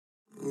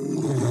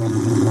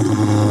Hello,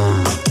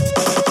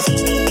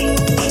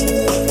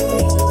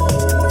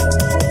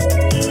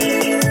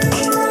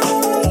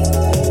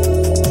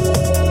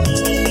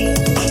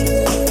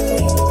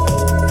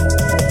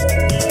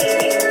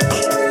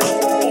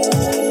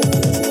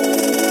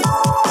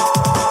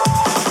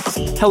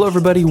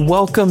 everybody.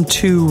 Welcome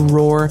to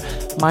Roar.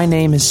 My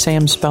name is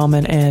Sam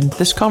Spellman, and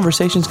this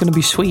conversation is going to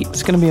be sweet.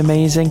 It's going to be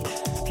amazing.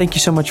 Thank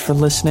you so much for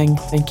listening.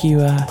 Thank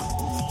you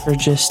for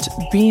just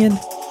being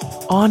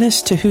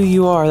honest to who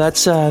you are.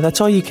 That's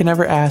all you can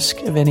ever ask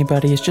of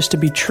anybody, is just to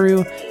be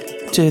true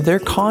to their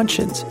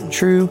conscience,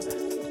 true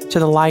to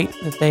the light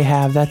that they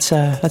have. That's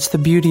the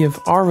beauty of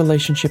our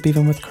relationship,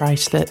 even with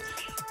Christ, that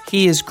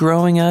He is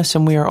growing us,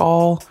 and we are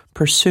all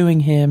pursuing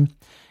Him.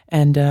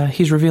 And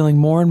He's revealing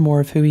more and more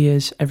of who He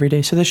is every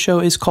day. So this show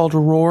is called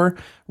Roar,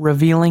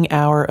 Revealing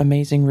Our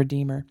Amazing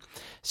Redeemer.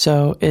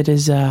 So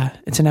it's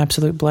an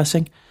absolute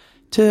blessing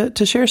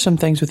to share some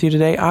things with you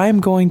today. I am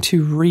going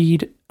to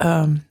read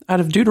out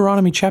of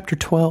Deuteronomy chapter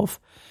 12.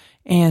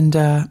 And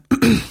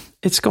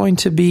it's going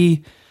to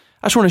be,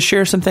 I just want to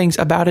share some things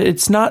about it.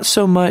 It's not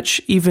so much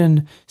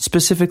even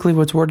specifically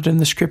what's worded in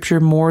the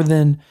scripture, more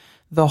than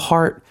the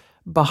heart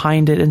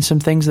behind it and some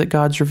things that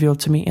God's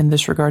revealed to me in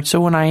this regard. So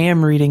when I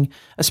am reading,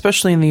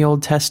 especially in the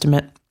Old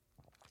Testament,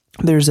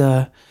 there's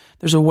a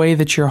way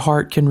that your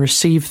heart can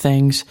receive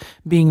things,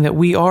 being that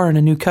we are in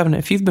a new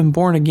covenant. If you've been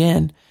born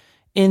again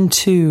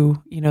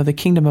into, the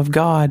kingdom of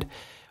God,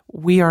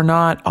 we are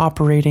not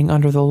operating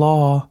under the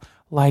law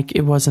like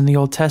it was in the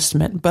Old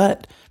Testament.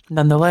 But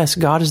nonetheless,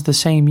 God is the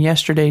same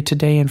yesterday,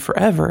 today, and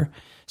forever.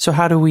 So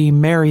how do we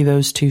marry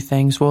those two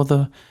things? Well,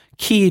 the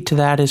key to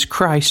that is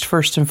Christ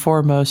first and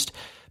foremost.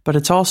 But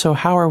it's also,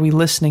 how are we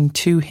listening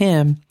to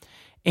Him,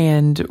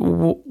 and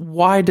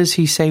why does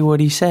He say what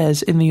He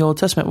says in the Old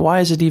Testament?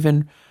 Why is it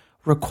even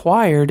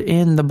required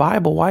in the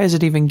Bible? Why is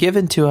it even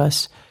given to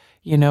us,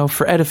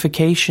 for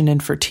edification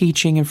and for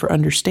teaching and for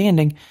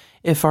understanding,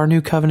 if our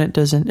new covenant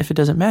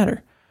doesn't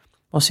matter?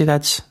 Well, see,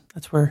 that's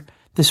where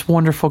this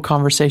wonderful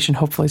conversation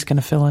hopefully is going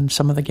to fill in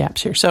some of the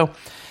gaps here. So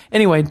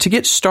anyway, to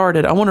get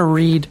started, I want to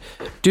read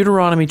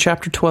Deuteronomy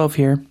chapter 12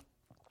 here.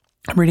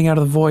 I'm reading out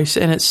of the Voice,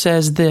 and it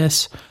says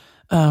this: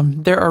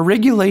 there are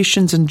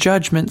regulations and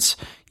judgments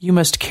you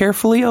must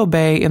carefully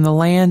obey in the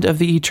land of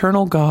the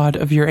eternal God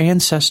of your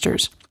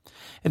ancestors.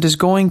 It is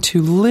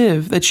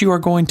that you are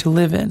going to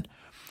live in.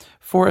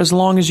 For as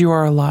long as you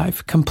are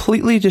alive,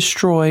 completely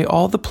destroy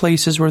all the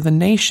places where the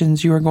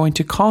nations you are going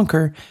to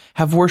conquer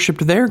have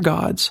worshipped their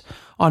gods,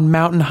 on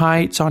mountain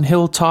heights, on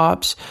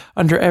hilltops,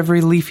 under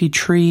every leafy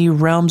tree,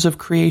 realms of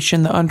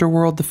creation, the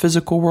underworld, the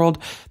physical world,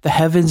 the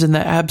heavens in the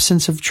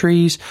absence of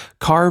trees,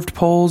 carved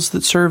poles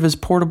that serve as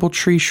portable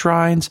tree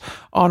shrines,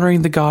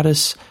 honoring the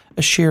goddess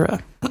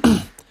Asherah.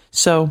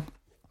 So,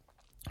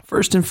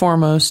 first and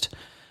foremost,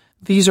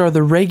 these are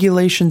the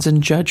regulations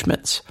and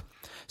judgments.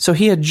 So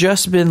he had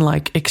just been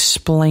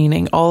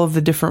explaining all of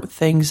the different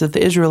things that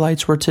the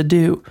Israelites were to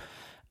do.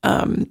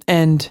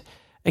 And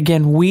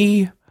again,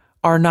 we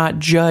are not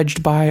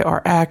judged by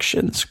our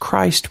actions.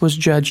 Christ was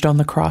judged on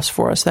the cross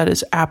for us. That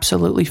is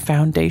absolutely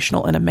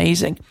foundational and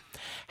amazing.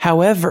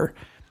 However,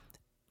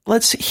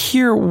 let's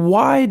hear,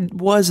 why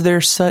was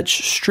there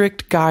such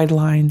strict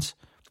guidelines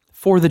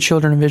for the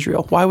children of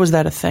Israel? Why was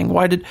that a thing?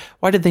 Why did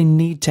they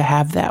need to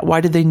have that? Why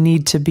did they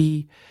need to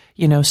be,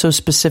 so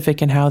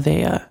specific in how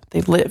they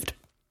lived?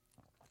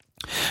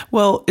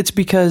 Well, it's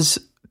because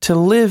to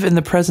live in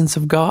the presence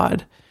of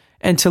God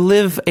and to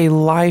live a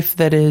life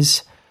that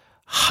is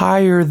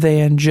higher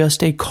than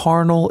just a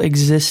carnal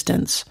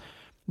existence,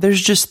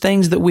 there's just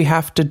things that we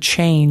have to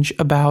change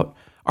about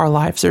our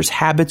lives. There's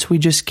habits we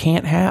just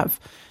can't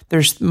have.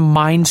 There's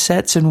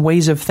mindsets and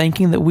ways of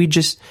thinking that we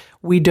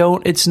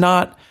don't. It's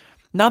not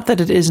that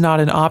it is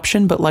not an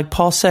option, but like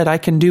Paul said, I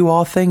can do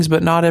all things,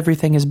 but not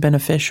everything is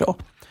beneficial.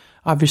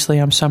 Obviously,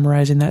 I'm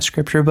summarizing that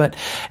scripture, but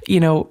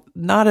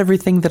not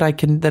everything that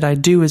I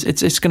do is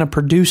it's going to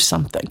produce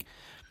something.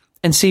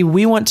 And see,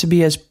 we want to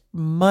be as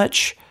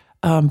much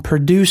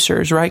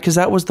producers, right? Because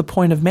that was the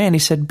point of man. He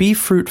said, be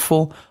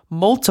fruitful,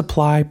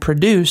 multiply,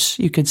 produce,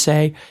 you could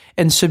say,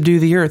 and subdue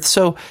the earth.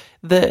 So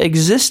the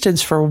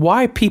existence for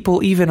why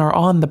people even are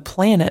on the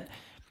planet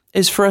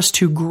is for us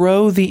to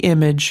grow the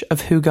image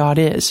of who God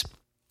is.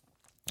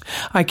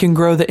 I can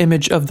grow the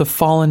image of the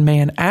fallen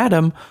man,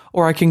 Adam,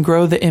 or I can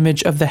grow the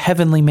image of the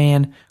heavenly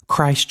man,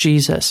 Christ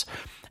Jesus.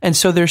 And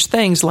so there's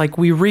things like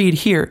we read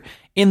here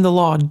in the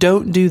law,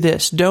 don't do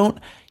this, don't,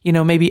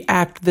 maybe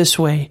act this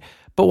way.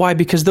 But why?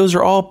 Because those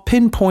are all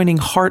pinpointing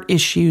heart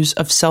issues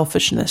of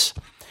selfishness.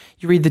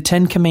 You read the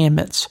 10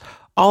 Commandments.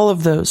 All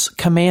of those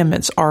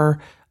commandments are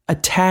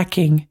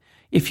attacking,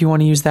 if you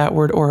want to use that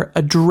word, or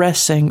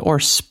addressing or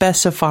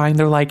specifying.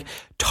 They're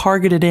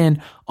targeted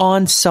in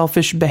on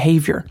selfish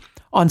behavior,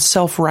 on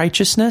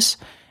self-righteousness,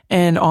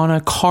 and on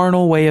a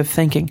carnal way of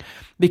thinking.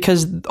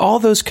 Because all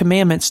those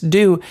commandments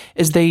do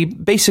is they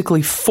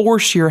basically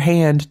force your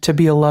hand to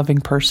be a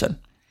loving person,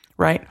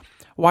 right?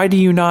 Why do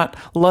you not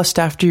lust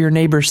after your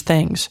neighbor's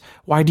things?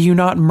 Why do you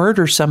not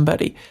murder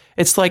somebody?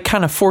 It's like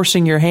kind of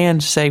forcing your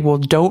hand to say, well,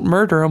 don't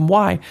murder him.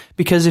 Why?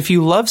 Because if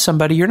you love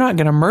somebody, you're not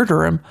going to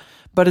murder him.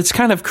 But it's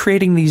kind of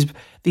creating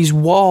these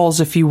walls,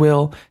 if you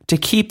will, to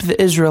keep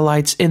the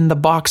Israelites in the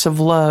box of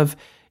love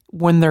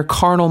when their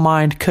carnal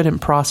mind couldn't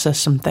process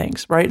some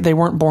things, right? They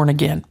weren't born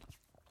again.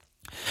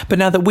 But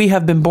now that we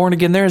have been born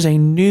again, there is a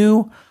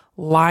new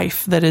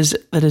life that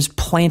is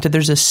planted.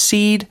 There's a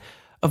seed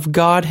of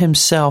God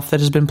himself that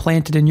has been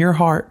planted in your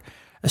heart,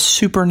 a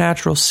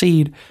supernatural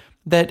seed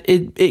that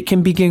it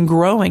can begin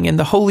growing, and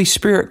the Holy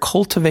Spirit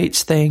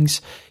cultivates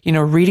things,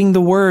 reading the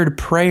word,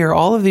 prayer,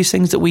 all of these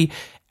things that we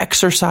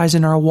exercise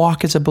in our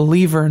walk as a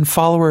believer and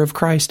follower of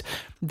Christ.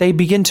 They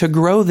begin to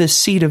grow this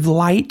seed of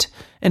light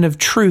and of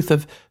truth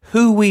of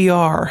who we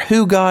are,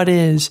 who God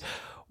is,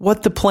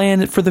 what the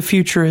plan for the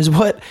future is,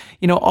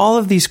 all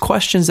of these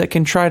questions that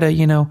can try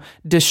to,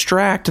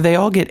 distract, they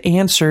all get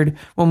answered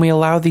when we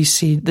allow the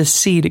seed,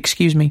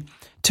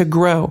 to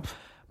grow.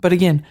 But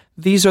again,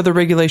 these are the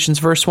regulations,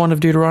 verse 1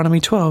 of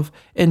Deuteronomy 12,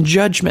 and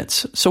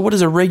judgments. So what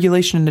is a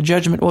regulation and a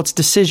judgment? Well, it's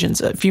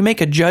decisions. If you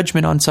make a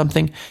judgment on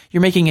something,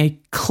 you're making a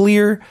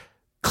clear,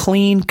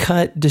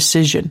 clean-cut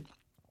decision.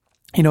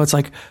 It's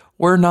like,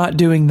 we're not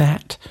doing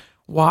that.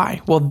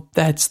 Why? Well,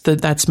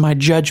 that's my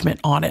judgment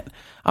on it.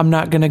 I'm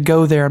not going to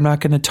go there. I'm not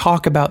going to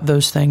talk about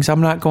those things.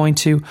 I'm not going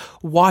to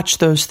watch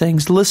those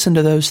things, listen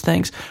to those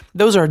things.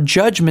 Those are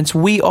judgments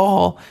we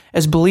all,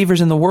 as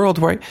believers in the world,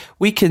 where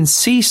we can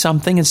see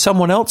something and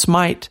someone else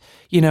might,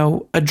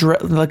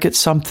 look at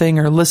something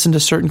or listen to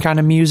certain kind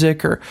of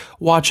music or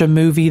watch a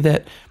movie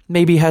that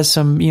maybe has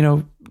some,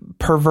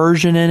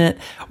 perversion in it,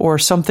 or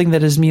something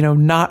that is,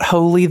 not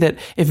holy, that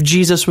if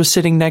Jesus was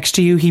sitting next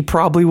to you, he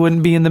probably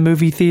wouldn't be in the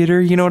movie theater.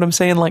 You know what I'm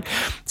saying? Like,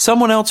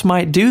 someone else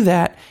might do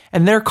that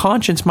and their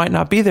conscience might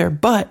not be there,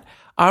 but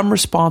I'm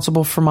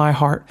responsible for my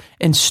heart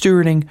and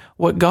stewarding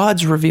what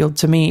God's revealed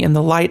to me in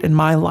the light in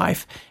my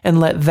life, and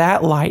let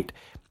that light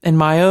and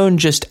my own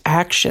just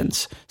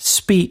actions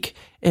speak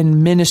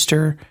and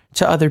minister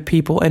to other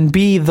people and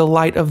be the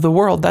light of the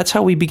world. That's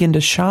how we begin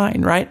to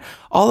shine, right?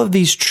 All of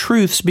these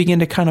truths begin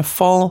to kind of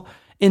fall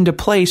into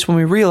place when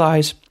we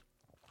realize,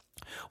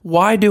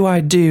 why do I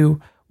do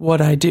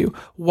what I do?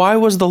 Why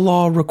was the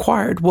law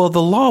required? Well,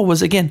 the law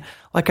was, again,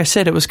 like I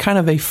said, it was kind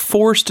of a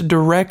forced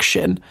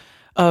direction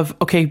of,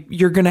 okay,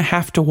 you're going to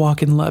have to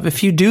walk in love.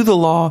 If you do the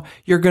law,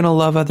 you're going to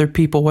love other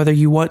people, whether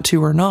you want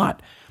to or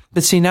not.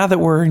 But see, now that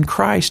we're in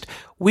Christ,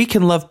 we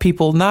can love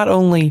people not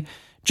only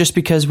just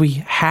because we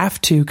have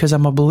to, because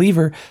I'm a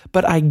believer,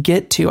 but I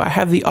get to. I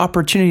have the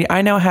opportunity.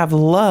 I now have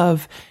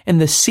love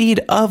and the seed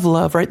of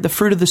love, right? The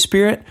fruit of the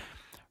Spirit,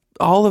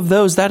 all of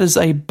those, that is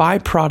a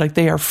byproduct.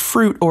 They are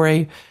fruit, or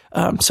a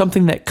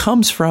something that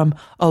comes from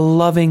a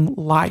loving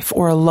life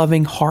or a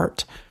loving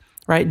heart,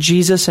 right?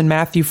 Jesus in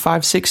Matthew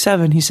 5, 6,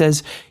 7, he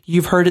says,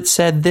 you've heard it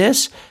said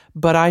this,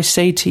 but I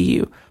say to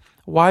you.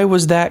 Why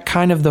was that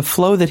kind of the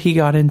flow that he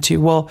got into?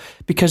 Well,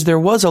 because there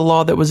was a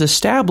law that was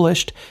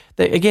established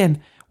that,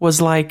 again, was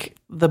like,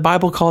 the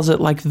Bible calls it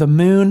like the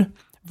moon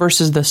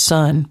versus the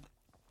sun.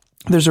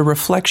 There's a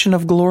reflection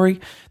of glory.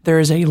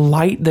 There is a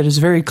light that is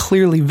very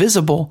clearly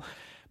visible.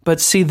 But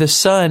see, the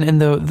sun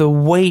and the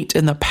weight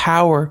and the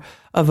power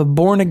of a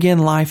born-again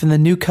life and the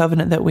new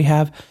covenant that we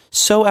have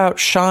so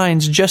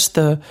outshines just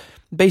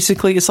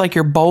basically, it's like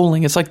you're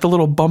bowling. It's like the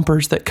little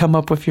bumpers that come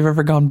up if you've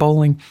ever gone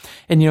bowling.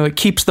 And, it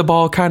keeps the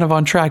ball kind of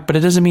on track, but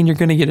it doesn't mean you're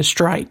going to get a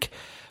strike.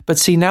 But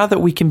see, now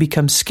that we can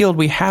become skilled,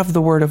 we have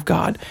the Word of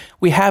God.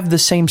 We have the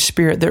same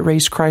Spirit that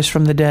raised Christ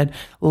from the dead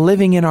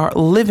living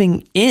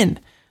in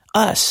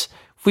us.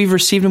 If we've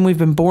received Him, we've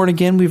been born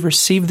again. We've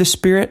received the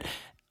Spirit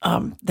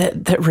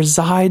that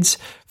resides.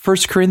 1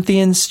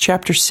 Corinthians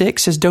chapter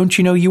 6 says, don't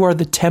you know you are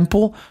the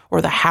temple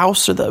or the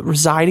house or the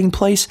residing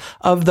place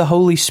of the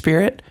Holy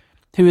Spirit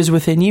who is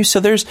within you? So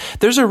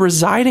there's a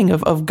residing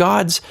of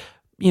God's,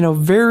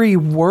 very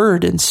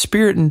Word and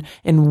Spirit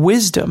and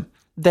wisdom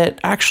that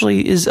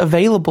actually is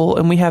available,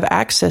 and we have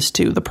access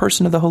to the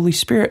person of the Holy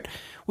Spirit.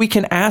 We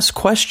can ask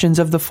questions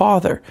of the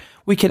Father.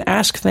 We can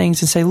ask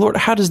things and say, Lord,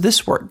 how does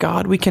this work,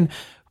 God?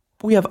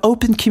 We have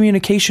open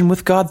communication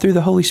with God through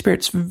the Holy Spirit.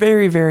 It's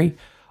very, very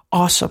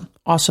awesome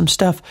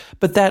stuff.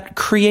 But that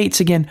creates,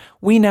 again,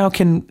 we now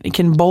can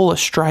bowl a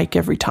strike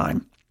every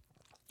time.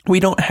 We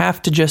don't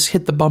have to just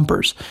hit the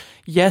bumpers.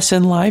 Yes,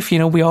 in life,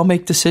 we all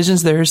make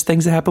decisions. There's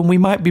things that happen. We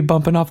might be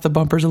bumping off the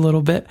bumpers a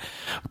little bit,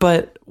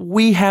 but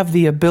we have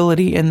the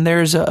ability, and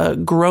there's a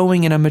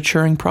growing and a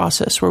maturing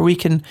process where we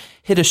can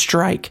hit a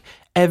strike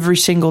every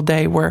single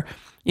day where,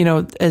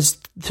 as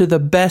to the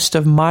best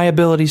of my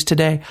abilities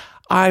today,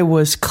 I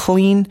was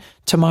clean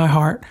to my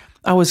heart.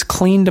 I was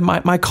clean to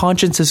my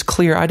conscience is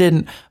clear. I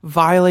didn't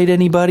violate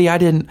anybody. I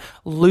didn't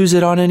lose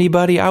it on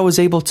anybody. I was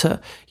able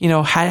to,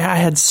 I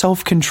had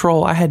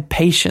self-control. I had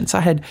patience. I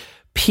had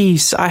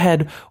peace. I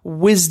had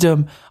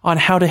wisdom on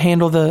how to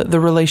handle the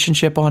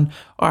relationship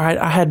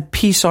I had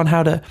peace on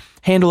how to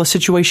handle a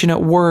situation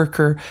at work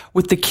or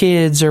with the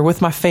kids or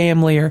with my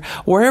family or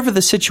wherever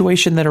the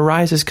situation that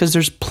arises, because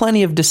there's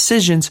plenty of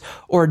decisions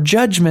or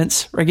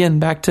judgments. Again,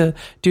 back to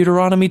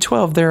Deuteronomy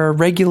 12, there are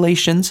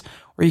regulations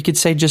or you could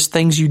say just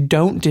things you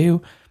don't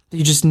do.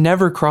 You just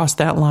never cross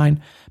that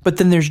line. But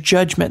then there's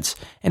judgments,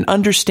 and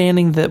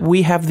understanding that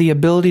we have the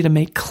ability to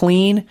make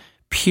clean,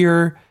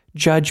 pure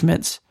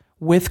judgments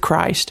with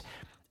Christ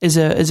is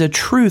a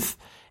truth,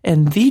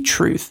 and the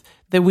truth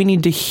that we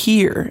need to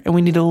hear, and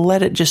we need to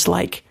let it just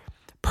like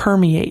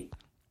permeate.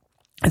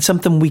 It's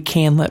something we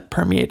can let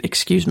permeate,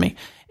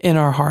 in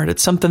our heart.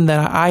 It's something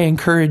that I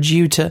encourage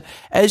you to,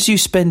 as you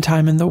spend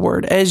time in the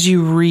Word, as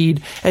you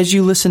read, as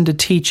you listen to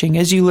teaching,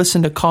 as you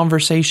listen to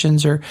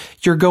conversations, or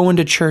you're going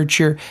to church,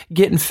 you're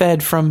getting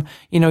fed from,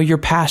 your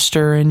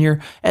pastor, and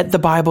you're at the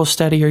Bible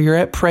study, or you're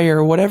at prayer,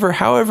 or whatever,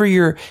 however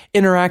you're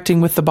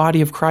interacting with the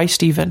body of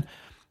Christ even,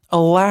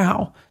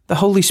 allow the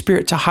Holy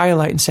Spirit to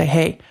highlight and say,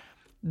 hey,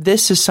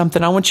 this is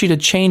something, I want you to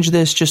change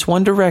this just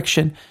one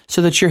direction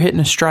so that you're hitting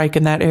a strike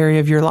in that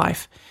area of your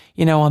life.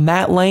 On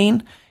that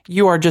lane,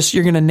 you're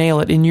going to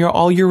nail it in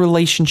all your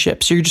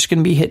relationships. You're just going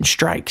to be hitting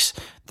strikes.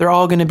 They're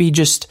all going to be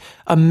just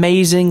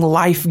amazing,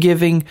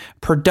 life-giving,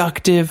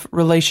 productive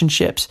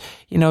relationships.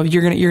 You're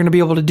going to be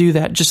able to do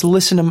that. Just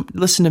listen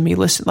to me.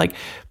 Listen, like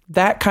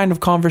that kind of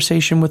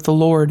conversation with the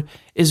Lord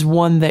is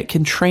one that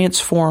can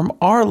transform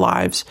our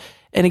lives.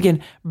 And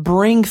again,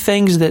 bring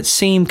things that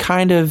seem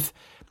kind of,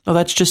 oh,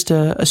 that's just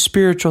a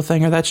spiritual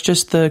thing, or that's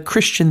just the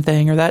Christian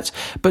thing,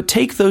 but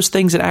take those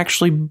things and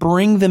actually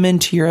bring them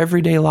into your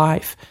everyday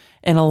life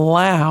and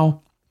allow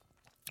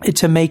it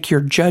to make your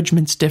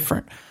judgments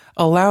different.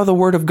 Allow the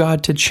Word of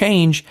God to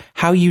change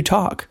how you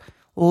talk.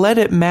 Let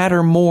it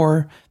matter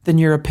more than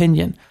your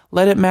opinion.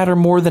 Let it matter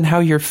more than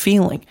how you're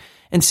feeling.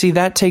 And see,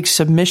 that takes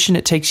submission,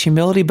 it takes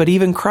humility, but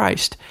even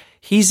Christ,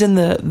 He's in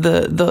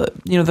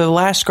the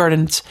last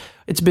garden.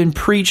 It's been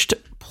preached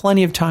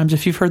plenty of times.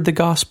 If you've heard the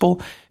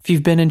gospel, if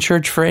you've been in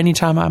church for any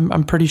time,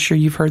 I'm pretty sure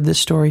you've heard this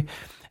story.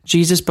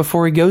 Jesus,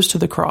 before He goes to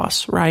the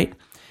cross, right?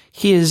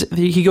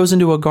 He goes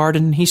into a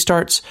garden and He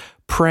starts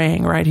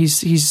praying, right?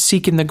 He's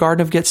seeking the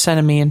Garden of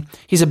Gethsemane, and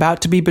He's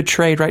about to be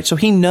betrayed, right? So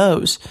He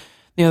knows,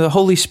 the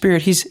Holy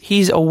Spirit,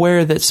 He's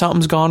aware that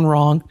something's gone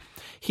wrong.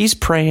 He's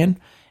praying.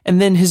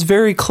 And then His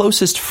very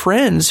closest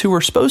friends, who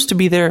were supposed to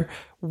be there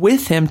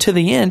with Him to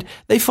the end,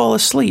 they fall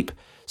asleep.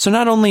 So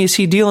not only is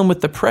He dealing with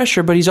the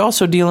pressure, but He's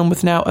also dealing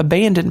with now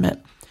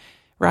abandonment,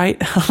 right?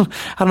 I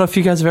don't know if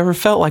you guys have ever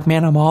felt like,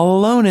 man, I'm all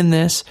alone in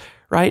this,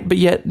 right? But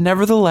yet,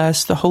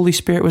 nevertheless, the Holy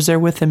Spirit was there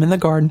with Him in the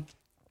garden.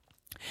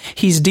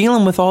 He's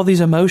dealing with all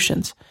these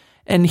emotions.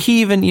 And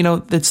He even,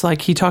 it's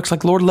like, He talks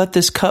like, Lord, let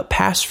this cup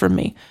pass from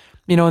me.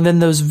 And then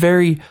those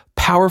very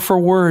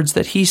powerful words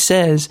that He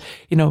says,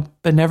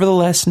 but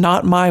nevertheless,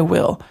 not my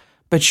will,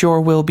 but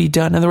your will be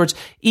done. In other words,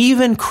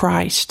 even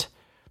Christ,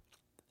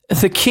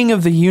 the King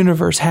of the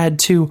universe, had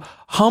to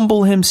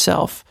humble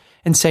Himself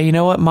and say, you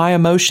know what, my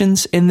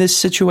emotions in this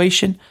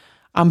situation,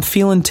 I'm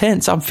feeling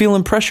tense. I'm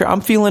feeling pressure.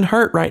 I'm feeling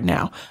hurt right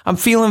now. I'm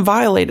feeling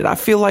violated. I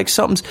feel like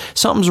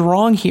something's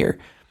wrong here.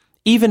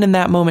 Even in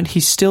that moment, He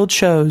still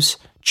chose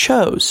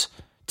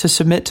to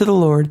submit to the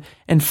Lord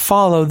and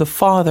follow the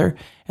Father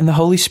and the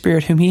Holy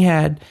Spirit whom He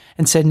had,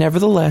 and said,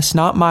 nevertheless,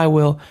 not my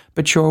will,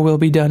 but your will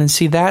be done. And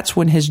see, that's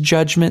when His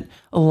judgment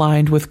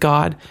aligned with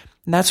God.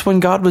 And that's when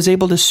God was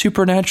able to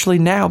supernaturally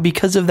now,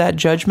 because of that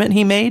judgment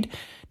He made,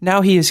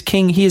 now He is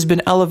King. He has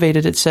been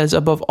elevated, it says,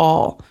 above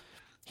all.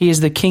 He is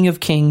the King of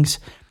kings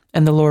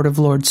and the Lord of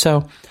lords.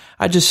 So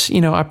I just,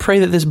 I pray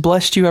that this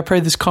blessed you. I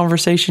pray this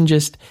conversation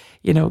just,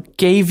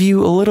 gave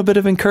you a little bit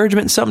of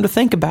encouragement and something to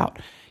think about.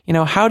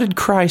 How did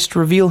Christ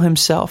reveal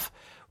Himself?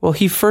 Well,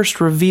 He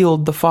first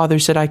revealed the Father. He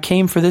said, I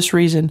came for this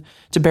reason,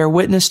 to bear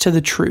witness to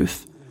the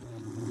truth.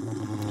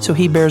 So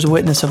He bears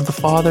witness of the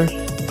Father,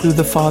 who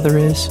the Father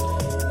is,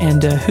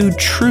 and who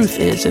truth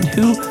is, and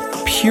who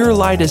pure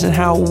light is, and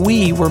how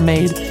we were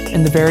made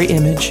in the very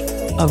image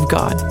of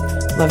God.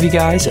 Love you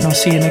guys, and I'll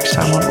see you next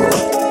time on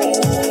Roar.